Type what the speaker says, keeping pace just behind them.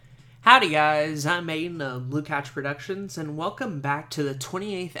Howdy guys, I'm Aiden of Blue Couch Productions, and welcome back to the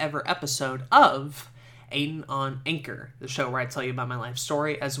 28th ever episode of Aiden on Anchor, the show where I tell you about my life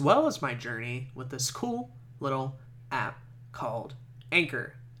story as well as my journey with this cool little app called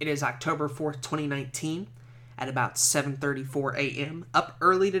Anchor. It is October 4th, 2019 at about 7:34 a.m. Up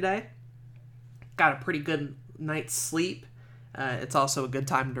early today. Got a pretty good night's sleep. It's also a good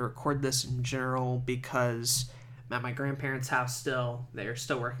time to record this in general because I'm at my grandparents' house still. They're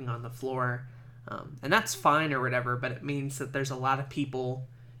still working on the floor. And that's fine or whatever, but it means that there's a lot of people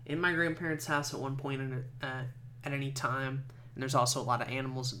in my grandparents' house at one point at any time. And there's also a lot of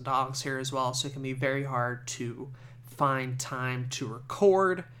animals and dogs here as well, so it can be very hard to find time to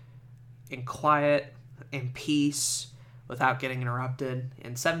record in quiet and peace without getting interrupted.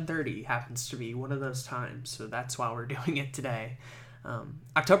 And 7:30 happens to be one of those times, so that's why we're doing it today.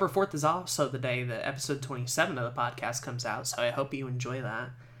 October 4th is also the day that episode 27 of the podcast comes out, so I hope you enjoy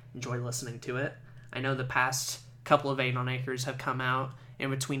that. Enjoy listening to it. I know the past couple of Aiden on Acres have come out in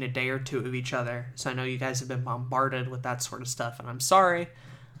between a day or two of each other, so I know you guys have been bombarded with that sort of stuff, and I'm sorry.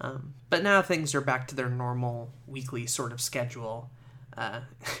 But now things are back to their normal weekly sort of schedule.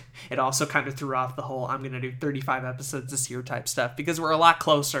 It also kind of threw off the whole I'm going to do 35 episodes this year type stuff, because we're a lot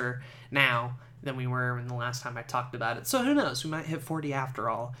closer now than we were in the last time I talked about it. So who knows? We might hit 40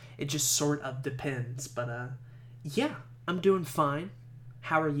 after all. It just sort of depends. But yeah, I'm doing fine.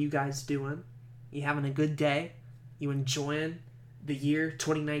 How are you guys doing? You having a good day? You enjoying the year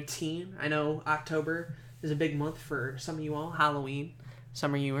 2019? I know October is a big month for some of you all. Halloween.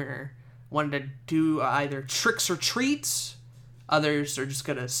 Some of you are wanting to do either tricks or treats. Others are just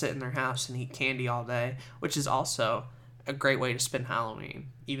going to sit in their house and eat candy all day, which is also a great way to spend Halloween,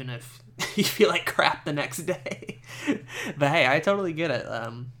 even if you feel like crap the next day. But hey, I totally get it.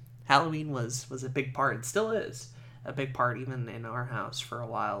 Halloween was a big part. It still is a big part, even in our house for a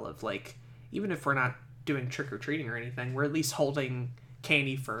while, of like, even if we're not doing trick-or-treating or anything, we're at least holding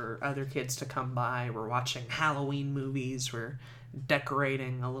candy for other kids to come by. We're watching Halloween movies. We're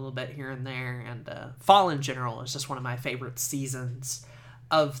decorating a little bit here and there. And fall in general is just one of my favorite seasons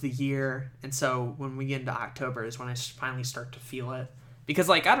of the year. And so when we get into October is when I finally start to feel it. Because,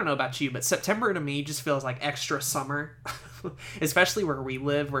 like, I don't know about you, but September to me just feels like extra summer. Especially where we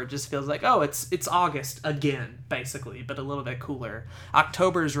live, where it just feels like, oh, it's August again, basically, but a little bit cooler.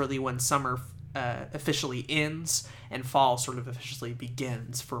 October is really when summer officially ends and fall sort of officially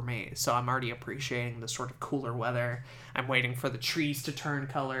begins for me. So I'm already appreciating the sort of cooler weather. I'm waiting for the trees to turn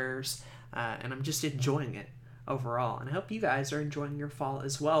colors, and I'm just enjoying it overall. And I hope you guys are enjoying your fall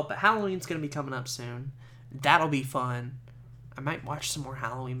as well. But Halloween's going to be coming up soon. That'll be fun. I might watch some more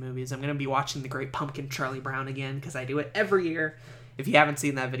Halloween movies. I'm going to be watching The Great Pumpkin Charlie Brown again, because I do it every year. If you haven't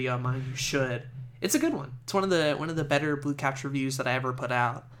seen that video of mine, you should. It's a good one. It's one of the better Blue Couch reviews that I ever put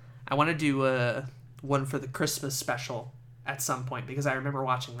out. I want to do one for the Christmas special at some point, because I remember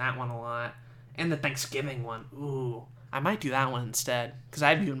watching that one a lot. And the Thanksgiving one. Ooh, I might do that one instead, because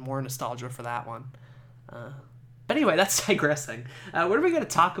I have even more nostalgia for that one. But anyway, that's digressing. What are we going to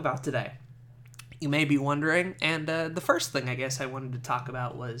talk about today? You may be wondering, and the first thing I guess I wanted to talk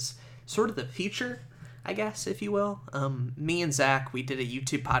about was sort of the future, I guess, if you will. Me and Zach, we did a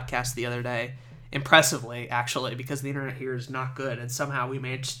YouTube podcast the other day, impressively, actually, because the internet here is not good, and somehow we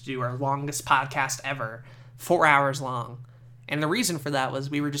managed to do our longest podcast ever, 4 hours long. And the reason for that was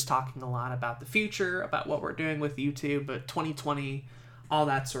we were just talking a lot about the future, about what we're doing with YouTube, but 2020, all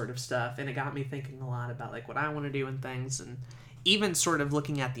that sort of stuff, and it got me thinking a lot about like what I want to do and things, and even sort of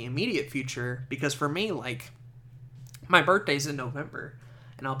looking at the immediate future, because for me, like, my birthday's in November,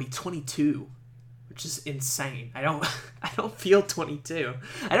 and I'll be 22, which is insane. I don't feel 22.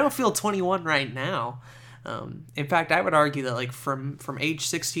 I don't feel 21 right now. In fact, I would argue that, like, from age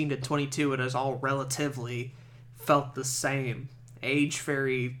 16 to 22, it has all relatively felt the same. Age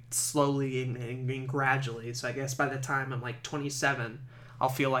very slowly and gradually, so I guess by the time I'm, like, 27, I'll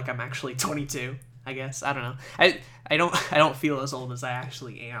feel like I'm actually 22. I guess. I don't know. I don't feel as old as I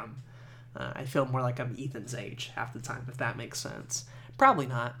actually am. I feel more like I'm Ethan's age half the time, if that makes sense. Probably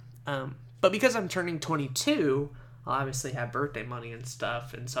not. But because I'm turning 22, I'll obviously have birthday money and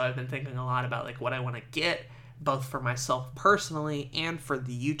stuff, and so I've been thinking a lot about like what I want to get, both for myself personally and for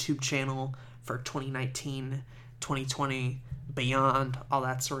the YouTube channel for 2019, 2020, beyond, all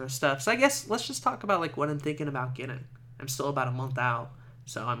that sort of stuff. So I guess let's just talk about like what I'm thinking about getting. I'm still about a month out,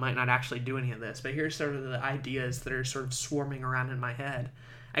 so I might not actually do any of this, but here's sort of the ideas that are sort of swarming around in my head.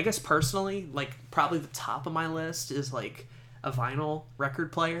 I guess personally, like, probably the top of my list is, like, a vinyl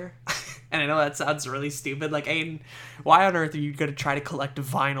record player. And I know that sounds really stupid. Like, Aiden, why on earth are you going to try to collect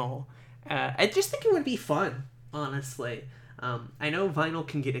vinyl? I just think it would be fun, honestly. I know vinyl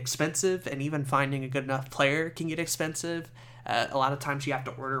can get expensive, and even finding a good enough player can get expensive. A lot of times you have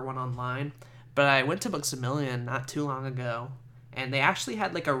to order one online. But I went to Books A Million not too long ago, and they actually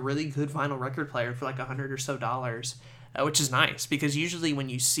had like a really good vinyl record player for like $100 or so, which is nice, because usually when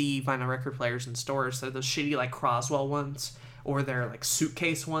you see vinyl record players in stores, they're those shitty like Croswell ones, or they're like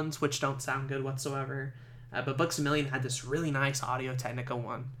suitcase ones, which don't sound good whatsoever. But Books A Million had this really nice Audio-Technica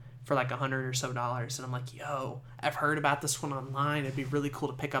one for like $100 or so, and I'm like, yo, I've heard about this one online. It'd be really cool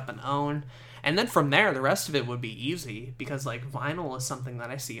to pick up and own. And then from there, the rest of it would be easy, because like vinyl is something that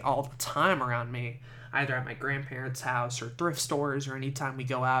I see all the time around me, either at my grandparents' house or thrift stores, or anytime we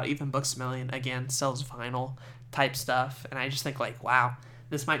go out. Even Books A Million, again, sells vinyl type stuff, and I just think like, wow,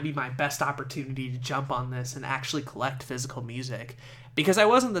 this might be my best opportunity to jump on this and actually collect physical music, because I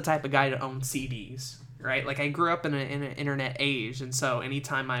wasn't the type of guy to own CDs, right? Like, I grew up in an internet age, and so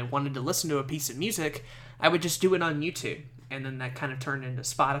anytime I wanted to listen to a piece of music, I would just do it on YouTube, and then that kind of turned into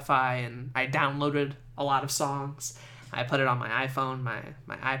Spotify, and I downloaded a lot of songs. I put it on my iPhone, my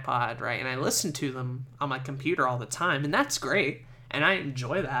iPod, right? And I listen to them on my computer all the time, and that's great, and I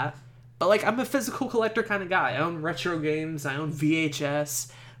enjoy that. But, like, I'm a physical collector kind of guy. I own retro games, I own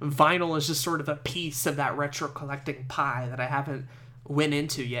VHS. Vinyl is just sort of a piece of that retro collecting pie that I haven't went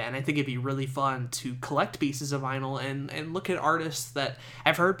into yet, and I think it'd be really fun to collect pieces of vinyl and look at artists that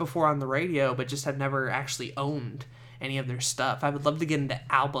I've heard before on the radio, but just have never actually owned any of their stuff. I would love to get into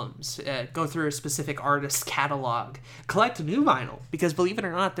albums, go through a specific artist's catalog, collect new vinyl, because believe it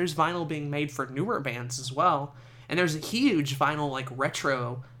or not, there's vinyl being made for newer bands as well, and there's a huge vinyl, like,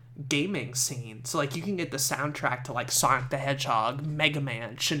 retro gaming scene. So, like, you can get the soundtrack to, like, Sonic the Hedgehog, Mega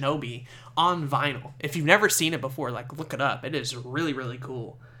Man, Shinobi on vinyl. If you've never seen it before, like, look it up. It is really, really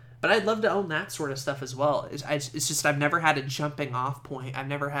cool. But I'd love to own that sort of stuff as well. It's just I've never had a jumping off point. I've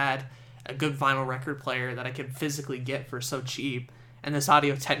never had a good vinyl record player that I could physically get for so cheap. And this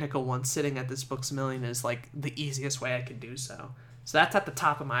Audio-Technica one sitting at this Books A Million is, like, the easiest way I could do so. So that's at the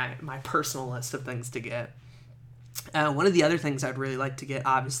top of my personal list of things to get. One of the other things I'd really like to get,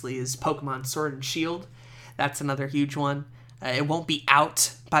 obviously, is Pokemon Sword and Shield. That's another huge one. It won't be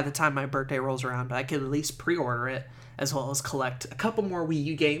out by the time my birthday rolls around, but I could at least pre-order it, as well as collect a couple more Wii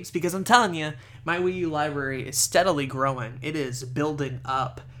U games, because I'm telling you, my Wii U library is steadily growing. It is building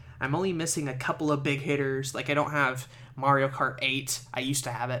up. I'm only missing a couple of big hitters. Like, I don't have Mario Kart 8. I used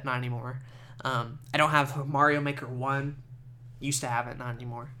to have it, not anymore. I don't have Mario Maker 1. Used to have it, not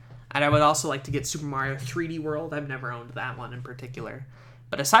anymore. And I would also like to get Super Mario 3D World. I've never owned that one in particular.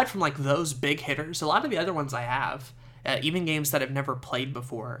 But aside from, like, those big hitters, a lot of the other ones I have, even games that I've never played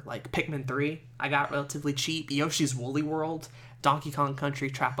before, like Pikmin 3, I got relatively cheap. Yoshi's Woolly World, Donkey Kong Country,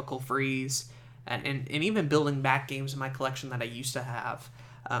 Tropical Freeze, and even building back games in my collection that I used to have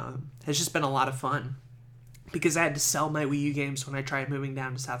has just been a lot of fun. Because I had to sell my Wii U games when I tried moving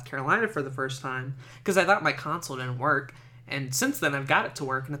down to South Carolina for the first time, because I thought my console didn't work. And since then, I've got it to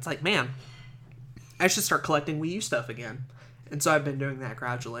work, and it's like, man, I should start collecting Wii U stuff again. And so I've been doing that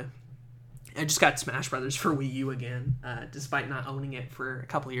gradually. I just got Smash Brothers for Wii U again, despite not owning it for a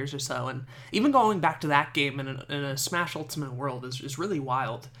couple of years or so. And even going back to that game in a Smash Ultimate world is really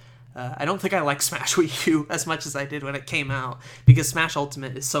wild. I don't think I like Smash Wii U as much as I did when it came out, because Smash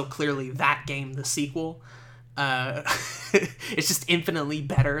Ultimate is so clearly that game, the sequel. It's just infinitely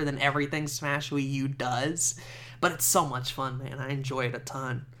better than everything Smash Wii U does. But it's so much fun, man. I enjoy it a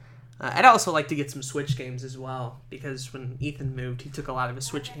ton. I'd also like to get some Switch games as well, because when Ethan moved, he took a lot of his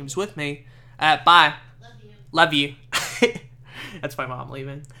Switch games with me. Bye. Love you. That's my mom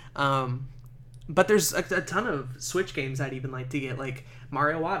leaving. But there's a ton of Switch games I'd even like to get, like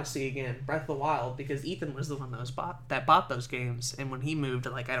Mario Odyssey again, Breath of the Wild, because Ethan was the one that bought those games, and when he moved,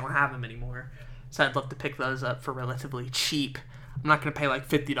 like, I don't have them anymore. So I'd love to pick those up for relatively cheap. I'm not going to pay like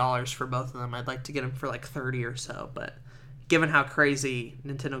 $50 for both of them. I'd like to get them for like $30 or so, but given how crazy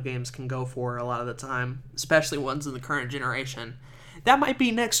Nintendo games can go for a lot of the time, especially ones in the current generation, that might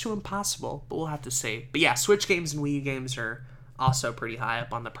be next to impossible, but we'll have to see. But yeah, Switch games and Wii U games are also pretty high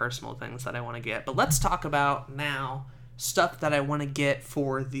up on the personal things that I want to get. But let's talk about now stuff that I want to get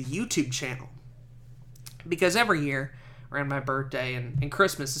for the YouTube channel. Because every year, around my birthday and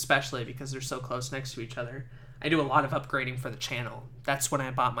Christmas especially, because they're so close next to each other, I do a lot of upgrading for the channel. That's when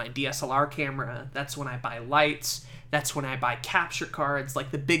I bought my DSLR camera. That's when I buy lights. That's when I buy capture cards. Like,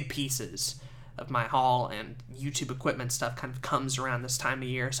 the big pieces of my haul and YouTube equipment stuff kind of comes around this time of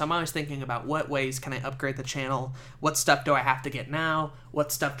year. So I'm always thinking about what ways can I upgrade the channel? What stuff do I have to get now?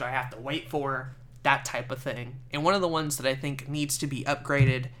 What stuff do I have to wait for? That type of thing. And one of the ones that I think needs to be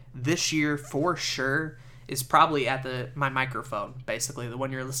upgraded this year for sure is probably my microphone, basically, the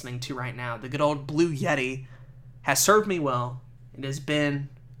one you're listening to right now. The good old Blue Yeti has served me well. It has been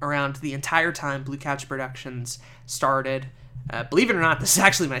around the entire time Blue Couch Productions started. Believe it or not, this is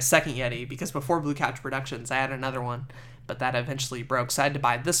actually my second Yeti, because before Blue Couch Productions, I had another one, but that eventually broke, so I had to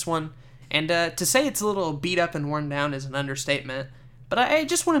buy this one. And to say it's a little beat up and worn down is an understatement, but I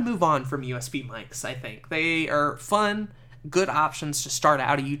just want to move on from USB mics, I think. They are fun, good options to start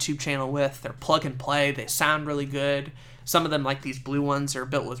out a YouTube channel with. They're plug and play, they sound really good. Some of them, like these blue ones, are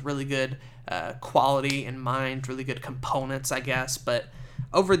built with really good quality in mind, really good components, I guess, but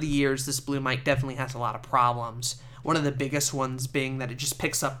over the years, this blue mic definitely has a lot of problems. One of the biggest ones being that it just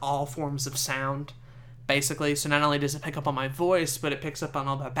picks up all forms of sound, basically. So not only does it pick up on my voice, but it picks up on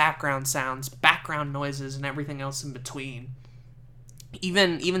all the background sounds, background noises, and everything else in between.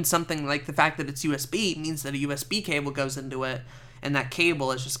 Even something like the fact that it's USB means that a USB cable goes into it, and that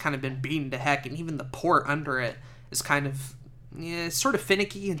cable has just kind of been beaten to heck, and even the port under it is kind of, it's sort of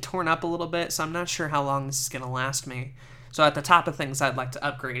finicky and torn up a little bit, so I'm not sure how long this is going to last me. So at the top of things I'd like to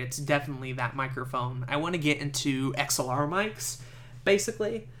upgrade, it's definitely that microphone. I want to get into XLR mics,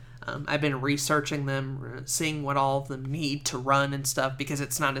 basically. I've been researching them, seeing what all of them need to run and stuff, because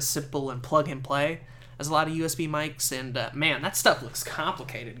it's not as simple and plug and play as a lot of USB mics, and man, that stuff looks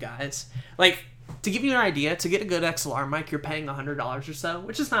complicated, guys. Like, to give you an idea, to get a good XLR mic, you're paying $100 or so,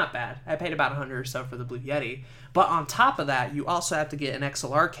 which is not bad. I paid about $100 or so for the Blue Yeti. But on top of that, you also have to get an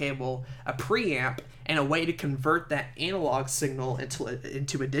XLR cable, a preamp, and a way to convert that analog signal into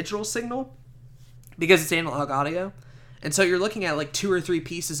a digital signal, because it's analog audio. And so you're looking at like 2 or 3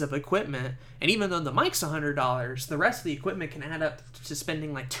 pieces of equipment, and even though the mic's $100, the rest of the equipment can add up to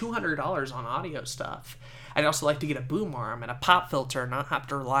spending like $200 on audio stuff. I'd also like to get a boom arm and a pop filter, not have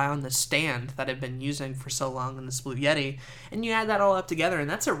to rely on the stand that I've been using for so long in this Blue Yeti. And you add that all up together, and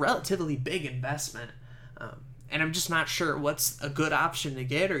that's a relatively big investment. And I'm just not sure what's a good option to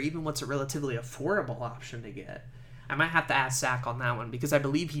get, or even what's a relatively affordable option to get. I might have to ask Zach on that one, because I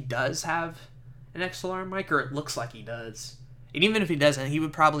believe he does have an XLR mic, or it looks like he does. And even if he doesn't, he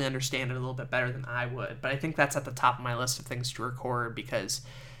would probably understand it a little bit better than I would. But I think that's at the top of my list of things to record, because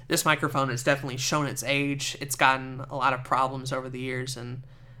this microphone has definitely shown its age. It's gotten a lot of problems over the years, and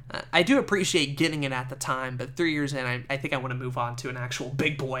I do appreciate getting it at the time, but 3 years in, I think I want to move on to an actual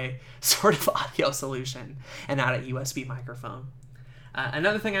big boy sort of audio solution and not a USB microphone.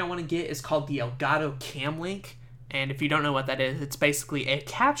 Another thing I want to get is called the Elgato Camlink, and if you don't know what that is, it's basically a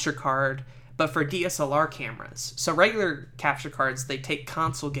capture card, but for DSLR cameras. So regular capture cards, they take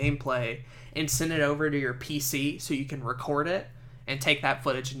console gameplay and send it over to your PC so you can record it and take that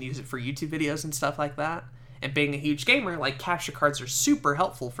footage and use it for YouTube videos and stuff like that. And being a huge gamer, like, capture cards are super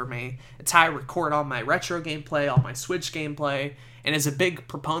helpful for me. It's how I record all my retro gameplay, all my Switch gameplay, and is a big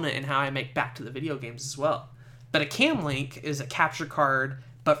proponent in how I make back to the video games as well. But a Camlink is a capture card,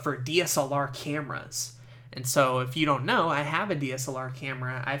 but for DSLR cameras. And so if you don't know, I have a DSLR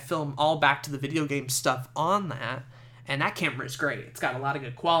camera. I film all back to the video game stuff on that, and that camera is great. It's got a lot of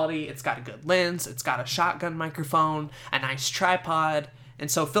good quality, it's got a good lens, it's got a shotgun microphone, a nice tripod. And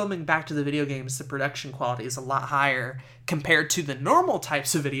so filming back to the video games, the production quality is a lot higher compared to the normal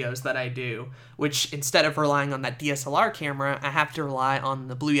types of videos that I do, which instead of relying on that DSLR camera, I have to rely on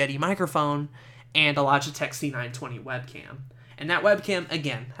the Blue Yeti microphone and a Logitech C920 webcam. And that webcam,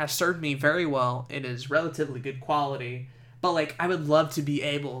 again, has served me very well. It is relatively good quality, but like, I would love to be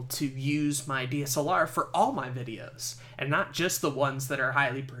able to use my DSLR for all my videos and not just the ones that are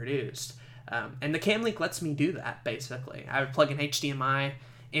highly produced. And the Camlink lets me do that, basically. I would plug an HDMI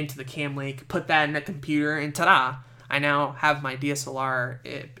into the Camlink, put that in a computer, and ta-da! I now have my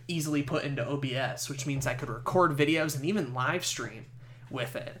DSLR easily put into OBS, which means I could record videos and even live stream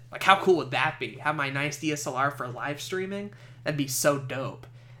with it. Like, how cool would that be? Have my nice DSLR for live streaming? That'd be so dope.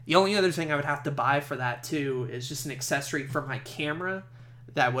 The only other thing I would have to buy for that, too, is just an accessory for my camera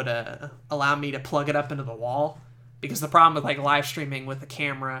that would allow me to plug it up into the wall. Because the problem with, like, live streaming with a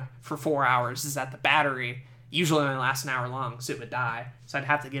camera for 4 hours is that the battery usually only lasts an hour long, so it would die. So I'd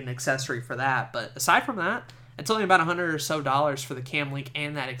have to get an accessory for that. But aside from that, it's only about $100 or so for the Camlink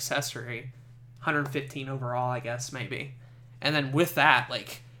and that accessory. $115 overall, I guess, maybe. And then with that,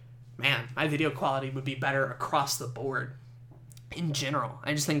 like, man, my video quality would be better across the board. In general,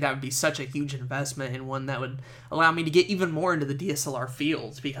 I just think that would be such a huge investment, and one that would allow me to get even more into the DSLR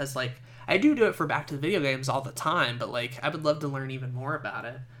fields, because, like, I do it for back to the video games all the time, but, like, I would love to learn even more about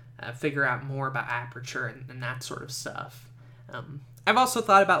it, figure out more about aperture and that sort of stuff. I've also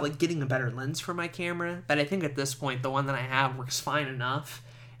thought about, like, getting a better lens for my camera, but I think at this point the one that I have works fine enough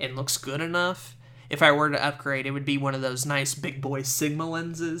and looks good enough. If I were to upgrade, it would be one of those nice big boy Sigma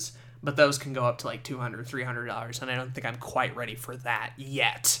lenses, but those can go up to like $200, $300, and I don't think I'm quite ready for that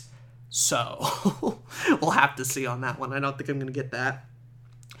yet. So we'll have to see on that one. I don't think I'm going to get that.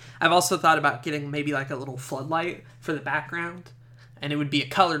 I've also thought about getting maybe like a little floodlight for the background, and it would be a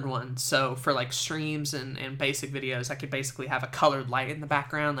colored one. So for like streams and basic videos, I could basically have a colored light in the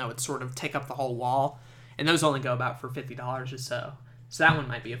background that would sort of take up the whole wall. And those only go about for $50 or so. So that one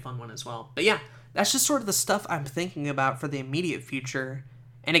might be a fun one as well. But yeah, that's just sort of the stuff I'm thinking about for the immediate future.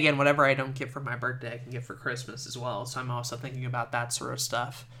 And again, whatever I don't get for my birthday, I can get for Christmas as well. So I'm also thinking about that sort of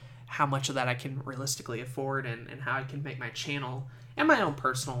stuff. How much of that I can realistically afford, and how I can make my channel and my own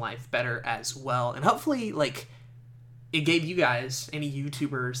personal life better as well. And hopefully, like, it gave you guys, any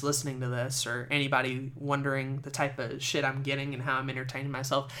YouTubers listening to this, or anybody wondering the type of shit I'm getting and how I'm entertaining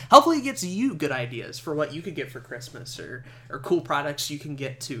myself, hopefully it gets you good ideas for what you could get for Christmas, or cool products you can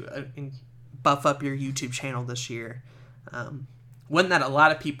get to buff up your YouTube channel this year. One that a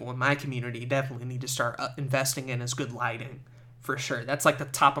lot of people in my community definitely need to start investing in is good lighting, for sure. That's like the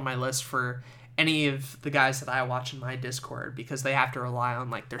top of my list for any of the guys that I watch in my Discord, because they have to rely on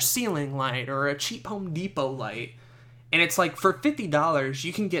like their ceiling light or a cheap Home Depot light. And it's like, for $50,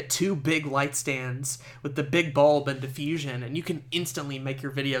 you can get 2 big light stands with the big bulb and diffusion, and you can instantly make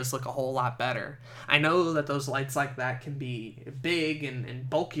your videos look a whole lot better. I know that those lights like that can be big and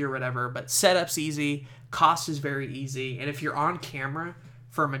bulky or whatever, but setup's easy, cost is very easy, and if you're on camera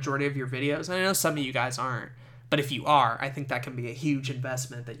for a majority of your videos, and I know some of you guys aren't, but if you are, I think that can be a huge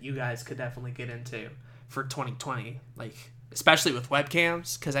investment that you guys could definitely get into for 2020. Like, especially with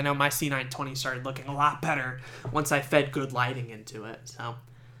webcams, because I know my C920 started looking a lot better once I fed good lighting into it. So,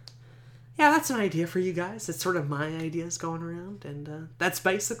 yeah, that's an idea for you guys. It's sort of my ideas going around, and that's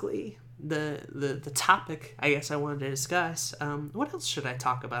basically the topic I guess I wanted to discuss. What else should I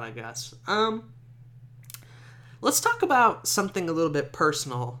talk about, I guess? Let's talk about something a little bit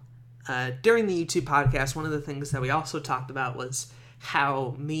personal. During the YouTube podcast, one of the things that we also talked about was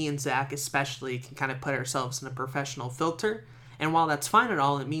how me and Zach especially can kind of put ourselves in a professional filter. And while that's fine and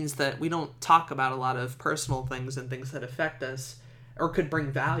all, it means that we don't talk about a lot of personal things and things that affect us or could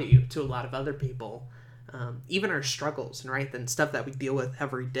bring value to a lot of other people. Even our struggles, right? And stuff that we deal with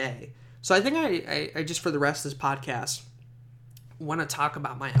every day. So I think I just, for the rest of this podcast, want to talk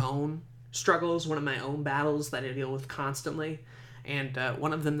about my own struggles, one of my own battles that I deal with constantly, and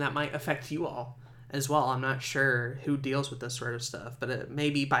one of them that might affect you all as well. I'm not sure who deals with this sort of stuff, but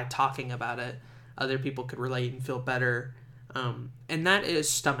maybe by talking about it, other people could relate and feel better. And that is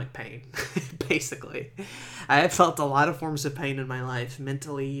stomach pain, basically. I have felt a lot of forms of pain in my life,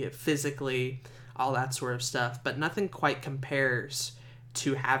 mentally, physically, all that sort of stuff, but nothing quite compares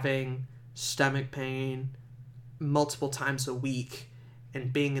to having stomach pain multiple times a week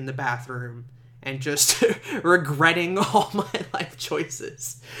and being in the bathroom and just regretting all my life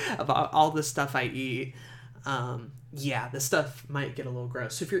choices about all the stuff I eat. Yeah, this stuff might get a little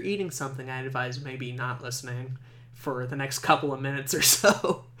gross. So if you're eating something, I advise maybe not listening for the next couple of minutes or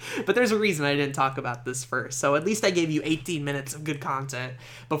so. But there's a reason I didn't talk about this first. So at least I gave you 18 minutes of good content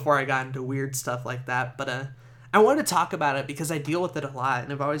before I got into weird stuff like that. But I want to talk about it because I deal with it a lot,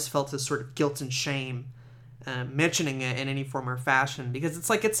 and I've always felt this sort of guilt and shame mentioning it in any form or fashion, because it's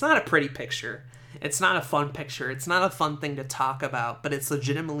like, it's not a pretty picture. It's not a fun picture. It's not a fun thing to talk about, but it's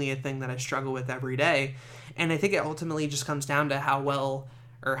legitimately a thing that I struggle with every day. And I think it ultimately just comes down to how well,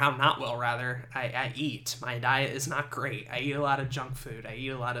 or how not well rather, I eat. My diet is not great. I eat a lot of junk food. I eat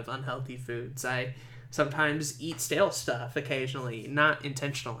a lot of unhealthy foods. I sometimes eat stale stuff occasionally, not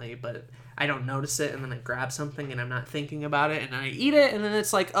intentionally, but I don't notice it, and then I grab something and I'm not thinking about it, and I eat it, and then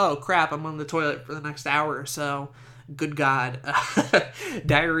it's like, oh crap, I'm on the toilet for the next hour or so. Good God.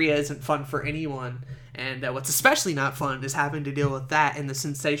 Diarrhea isn't fun for anyone, and what's especially not fun is having to deal with that and the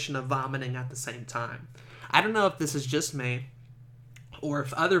sensation of vomiting at the same time. I don't know if this is just me, or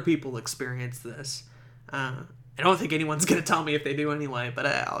if other people experience this. I don't think anyone's going to tell me if they do anyway, but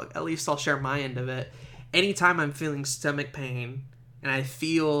at least I'll share my end of it. Anytime I'm feeling stomach pain, and I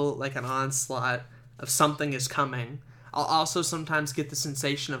feel like an onslaught of something is coming, I'll also sometimes get the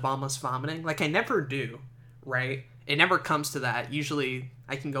sensation of almost vomiting. Like, I never do, right? It never comes to that. Usually,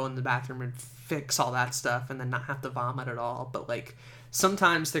 I can go in the bathroom and fix all that stuff and then not have to vomit at all. But, like,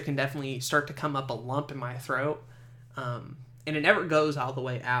 sometimes there can definitely start to come up a lump in my throat. And it never goes all the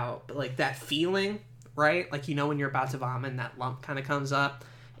way out. But, like, that feeling, right? Like, you know when you're about to vomit and that lump kind of comes up?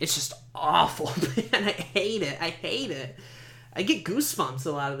 It's just awful, man. I hate it. I hate it. I get goosebumps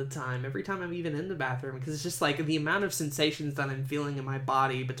a lot of the time, every time I'm even in the bathroom, because it's just like the amount of sensations that I'm feeling in my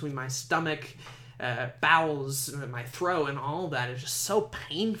body between my stomach, bowels, my throat, and all that is just so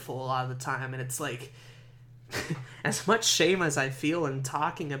painful a lot of the time. And it's like, as much shame as I feel in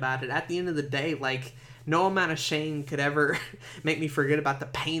talking about it, at the end of the day, like, no amount of shame could ever make me forget about the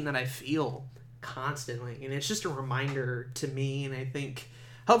pain that I feel constantly. And it's just a reminder to me, and I think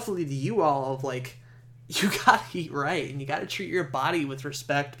hopefully to you all, of like, you gotta eat right and you gotta treat your body with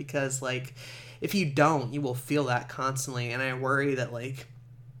respect, because like if you don't, you will feel that constantly. And I worry that, like,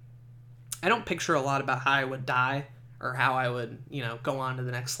 I don't picture a lot about how I would die or how I would, go on to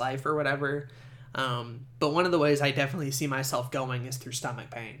the next life or whatever. But one of the ways I definitely see myself going is through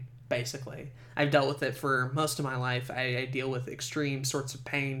stomach pain, basically. I've dealt with it for most of my life. I deal with extreme sorts of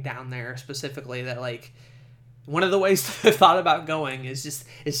pain down there specifically, that, like, one of the ways that I've thought about going is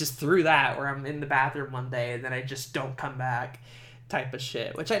just through that, where I'm in the bathroom one day and then I just don't come back type of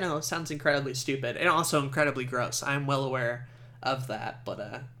shit, which I know sounds incredibly stupid and also incredibly gross. I'm well aware of that,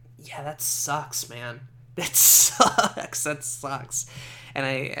 but yeah, that sucks, man. That sucks. And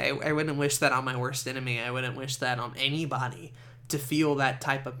I wouldn't wish that on my worst enemy. I wouldn't wish that on anybody, to feel that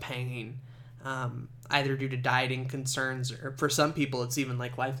type of pain, either due to dieting concerns, or for some people it's even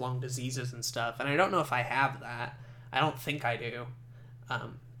like lifelong diseases and stuff. And I don't know if I have that. I don't think I do.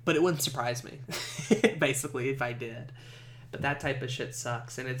 But it wouldn't surprise me, basically, if I did. But that type of shit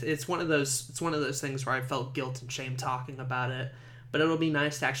sucks. And it's one of those things where I felt guilt and shame talking about it. But it'll be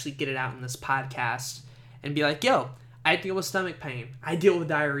nice to actually get it out in this podcast and be like, yo, I deal with stomach pain. I deal with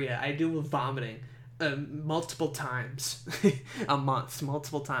diarrhea. I deal with vomiting multiple times a month,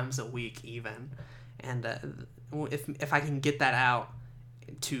 multiple times a week even. And if I can get that out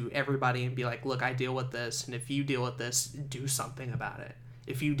to everybody and be like, look, I deal with this. And if you deal with this, do something about it.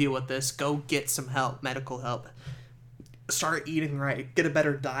 If you deal with this, go get some help, medical help. Start eating right. Get a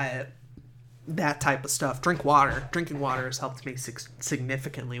better diet. That type of stuff. Drink water. Drinking water has helped me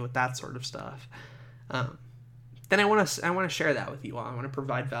significantly with that sort of stuff. Then I want to share that with you all. I want to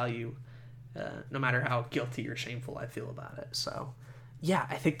provide value, no matter how guilty or shameful I feel about it. So, yeah,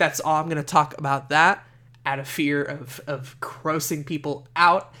 I think that's all I'm going to talk about that, out of fear of grossing people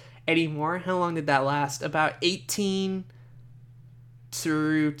out anymore. How long did that last? About 18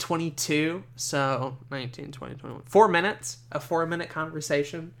 through 22. So 19, 20, 21. 4 minutes. A 4-minute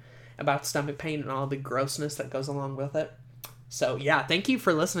conversation about stomach pain and all the grossness that goes along with it. So yeah, thank you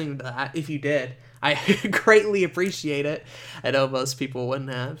for listening to that. If you did, I greatly appreciate it. I know most people wouldn't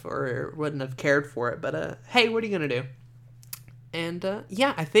have cared for it, but hey, what are you gonna do? And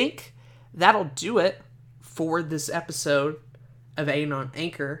yeah, I think that'll do it for this episode of Aiden on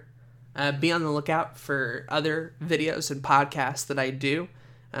Anchor. Be on the lookout for other videos and podcasts that I do.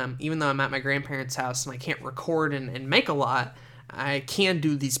 Even though I'm at my grandparents' house and I can't record and make a lot, I can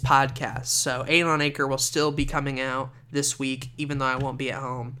do these podcasts. So Aiden on Anchor will still be coming out this week, even though I won't be at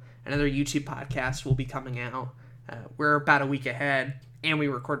home. Another YouTube podcast will be coming out. We're about a week ahead, and we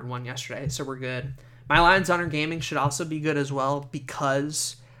recorded one yesterday, so we're good. My Lions Honor Gaming should also be good as well,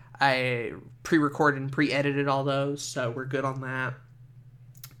 because I pre-recorded and pre-edited all those, so we're good on that.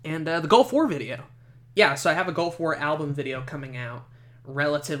 And the Gulf War video. Yeah, so I have a Gulf War album video coming out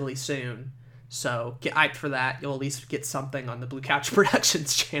relatively soon. So get hyped for that. You'll at least get something on the Blue Couch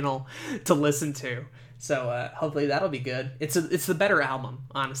Productions channel to listen to. So hopefully that'll be good. It's the better album,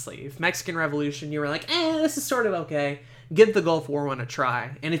 honestly. If Mexican Revolution, you were like, this is sort of okay, give the Gulf War one a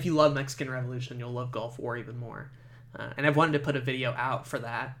try. And if you love Mexican Revolution, you'll love Gulf War even more. And I've wanted to put a video out for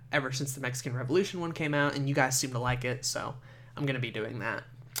that ever since the Mexican Revolution one came out, and you guys seem to like it, so I'm going to be doing that.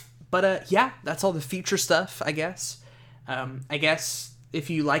 But yeah, that's all the future stuff, I guess. I guess if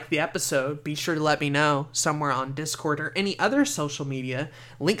you like the episode, be sure to let me know somewhere on Discord or any other social media.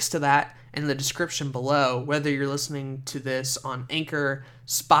 Links to that in the description below, whether you're listening to this on Anchor,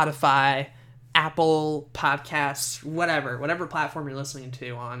 Spotify, Apple Podcasts, whatever platform you're listening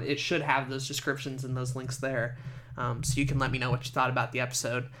to on. It should have those descriptions and those links there, so you can let me know what you thought about the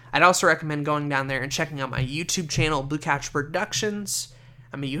episode. I'd also recommend going down there and checking out my YouTube channel, Blue Couch Productions.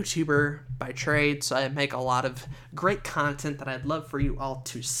 I'm a YouTuber by trade, so I make a lot of great content that I'd love for you all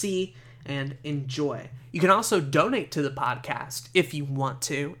to see and enjoy. You can also donate to the podcast if you want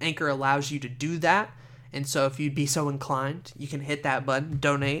to. Anchor allows you to do that, and so if you'd be so inclined, you can hit that button,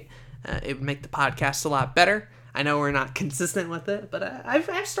 donate. It would make the podcast a lot better. I know we're not consistent with it, but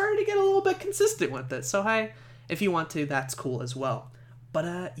I've started to get a little bit consistent with it, so hey, if you want to, that's cool as well.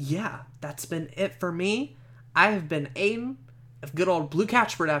 But yeah, that's been it for me. I have been Aiden of good old Blue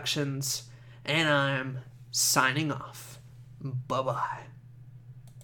Couch Productions, and I'm signing off. Bye-bye.